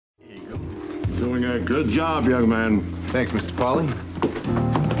Good job, young man. Thanks, Mr. Pauly.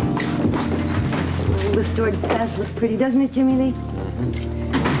 The store does look pretty, doesn't it, Jimmy Lee?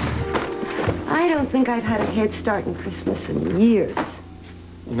 I don't think I've had a head start in Christmas in years.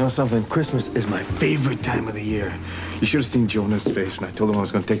 You know something? Christmas is my favorite time of the year. You should have seen Jonah's face when I told him I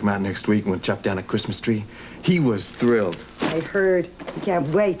was going to take him out next week and we'll chop down a Christmas tree. He was thrilled. I heard. He can't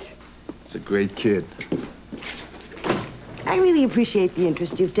wait. He's a great kid. I really appreciate the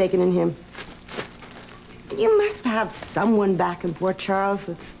interest you've taken in him. You must have someone back in Port Charles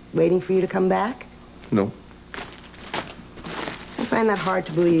that's waiting for you to come back. No. I find that hard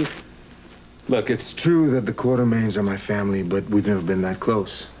to believe. Look, it's true that the Quartermaines are my family, but we've never been that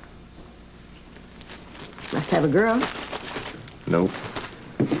close. Must have a girl. Nope.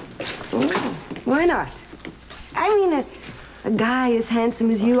 Oh, why not? I mean, a guy as handsome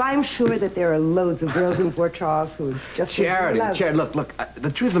as you, I'm sure that there are loads of girls in Port Charles who would just... Charity, look,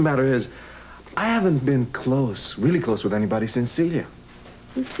 the truth of the matter is, I haven't been really close with anybody since Celia.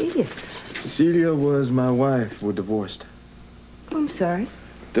 Who's Celia? Celia was my wife. We're divorced. Oh, I'm sorry.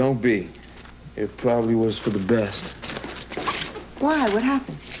 Don't be. It probably was for the best. Why? What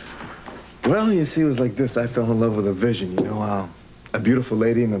happened? Well, you see, it was like this. I fell in love with a vision, you know, a beautiful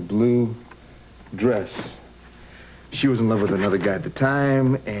lady in a blue dress. She was in love with another guy at the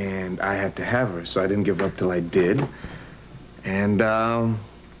time, and I had to have her, so I didn't give up till I did. And,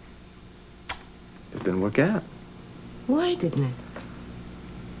 it didn't work out. Why didn't it?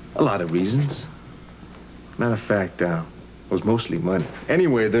 A lot of reasons. Matter of fact, it was mostly money.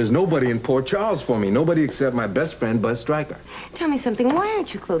 Anyway, there's nobody in Port Charles for me. Nobody except my best friend, Buzz Stryker. Tell me something. Why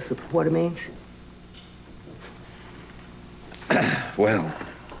aren't you close with the Quartermaines? Well,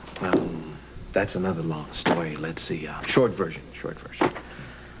 that's another long story. Let's see. Short version.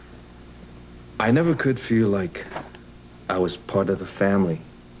 I never could feel like I was part of the family,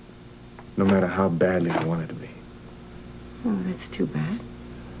 no matter how badly I wanted to be. Oh, that's too bad.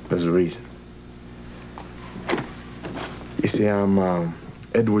 There's a reason. You see, I'm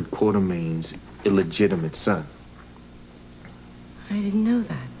Edward Quartermaine's illegitimate son. I didn't know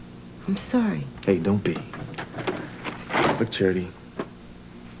that. I'm sorry. Hey, don't be. Look, Charity,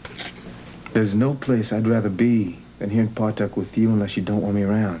 there's no place I'd rather be than here in Pawtucket with you unless you don't want me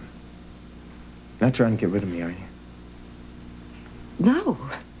around. Not trying to get rid of me, are you? No.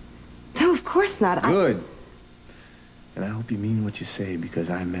 No, of course not. Good. And I hope you mean what you say, because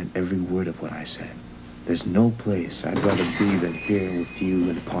I meant every word of what I said. There's no place I'd rather be than here with you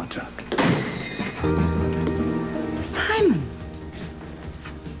in Pawtucket. Simon!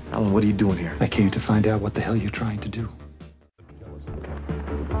 Alan, what are you doing here? I came to find out what the hell you're trying to do.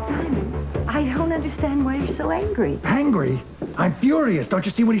 Simon, I don't understand why you're so angry. Angry? I'm furious. Don't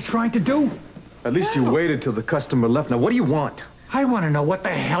you see what he's trying to do? At least you waited till the customer left. Now, what do you want? I want to know what the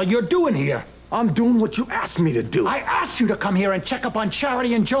hell you're doing here. I'm doing what you asked me to do. I asked you to come here and check up on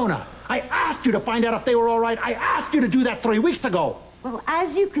Charity and Jonah. I asked you to find out if they were all right. I asked you to do that 3 weeks ago. Well,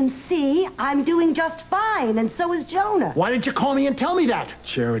 as you can see, I'm doing just fine, and so is Jonah. Why didn't you call me and tell me that?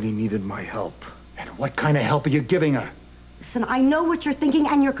 Charity needed my help. And what kind of help are you giving her? Listen, I know what you're thinking,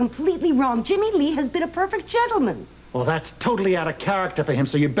 and you're completely wrong. Jimmy Lee has been a perfect gentleman. Well, that's totally out of character for him,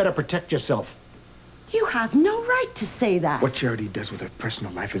 so you better protect yourself. You have no right to say that. What Charity does with her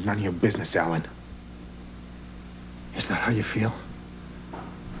personal life is none of your business, Alan. Is that how you feel?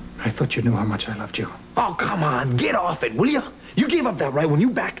 I thought you knew how much I loved you. Oh, come on. Get off it, will you? You gave up that right when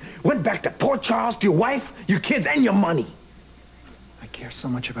you went back to Port Charles to your wife, your kids, and your money. I care so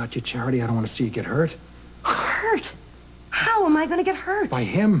much about you, Charity. I don't want to see you get hurt. Hurt? How am I going to get hurt? By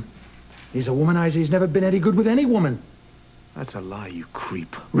him. He's a womanizer. He's never been any good with any woman. That's a lie, you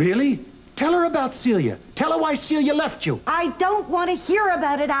creep. Really? Tell her about Celia. Tell her why Celia left you. I don't want to hear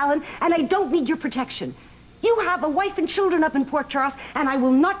about it, Alan, and I don't need your protection. You have a wife and children up in Port Charles, and I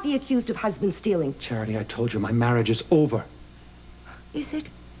will not be accused of husband stealing. Charity, I told you my marriage is over. Is it?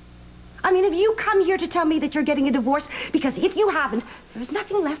 I mean, have you come here to tell me that you're getting a divorce? Because if you haven't, there's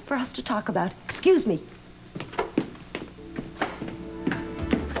nothing left for us to talk about. Excuse me.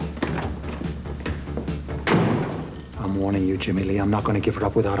 I'm warning you, Jimmy Lee. I'm not going to give her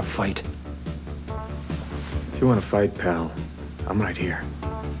up without a fight. If you want to fight, pal, I'm right here.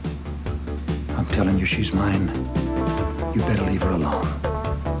 I'm telling you, she's mine. You better leave her alone.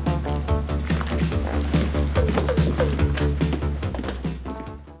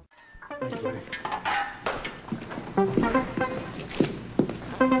 Thanks, buddy.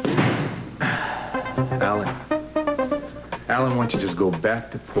 Alan, why don't you just go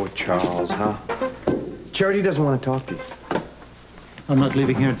back to Port Charles, huh? Charity doesn't want to talk to you. I'm not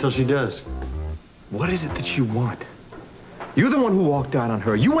leaving here until she does. What is it that you want? You're the one who walked out on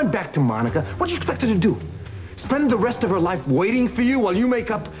her. You went back to Monica. What do you expect her to do? Spend the rest of her life waiting for you while you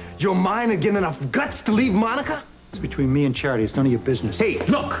make up your mind and get enough guts to leave Monica? It's between me and Charity. It's none of your business. Hey,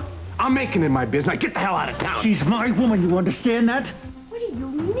 look! I'm making it my business. Now get the hell out of town. She's my woman. You understand that? What do you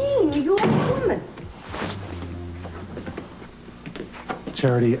mean? You're a woman.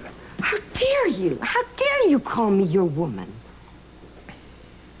 Charity, How dare you? How dare you call me your woman?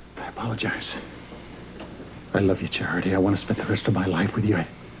 I apologize. I love you, Charity. I want to spend the rest of my life with you.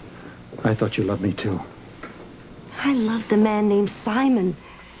 I thought you loved me, too. I loved a man named Simon.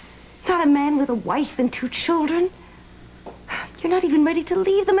 Not a man with a wife and 2 children. You're not even ready to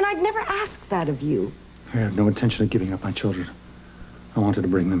leave them, and I'd never ask that of you. I have no intention of giving up my children. I wanted to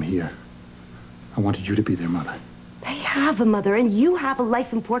bring them here. I wanted you to be their mother. They have a mother, and you have a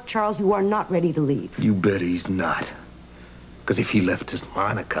life in Port Charles you are not ready to leave. You bet he's not. Because if he left his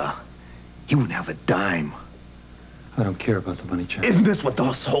Monica, he wouldn't have a dime. I don't care about the money, Charity. Isn't this what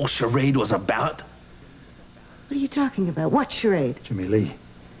this whole charade was about? What are you talking about? What charade? Jimmy Lee.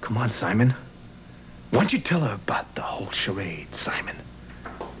 Come on, Simon. Why don't you tell her about the whole charade, Simon?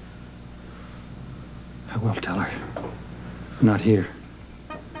 I will tell her. Not here.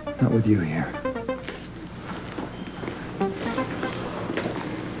 Not with you here.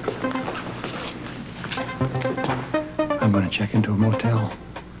 I'm going to check into a motel.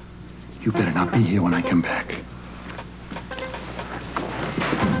 You better not be here when I come back.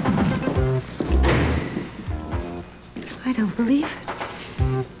 I don't believe it.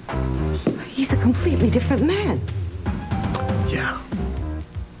 He's a completely different man. Yeah.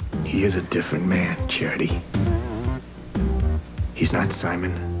 He is a different man, Charity. He's not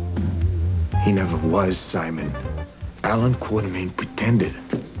Simon. He never was Simon. Alan Quartermaine pretended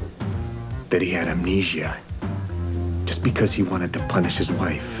that he had amnesia just because he wanted to punish his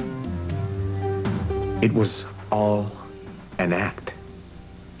wife. It was all an act.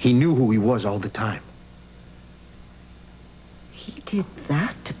 He knew who he was all the time. He did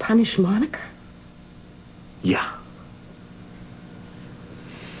that to punish Monica? Yeah.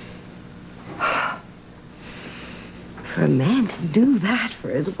 For a man to do that for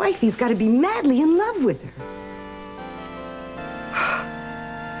his wife, he's got to be madly in love with her.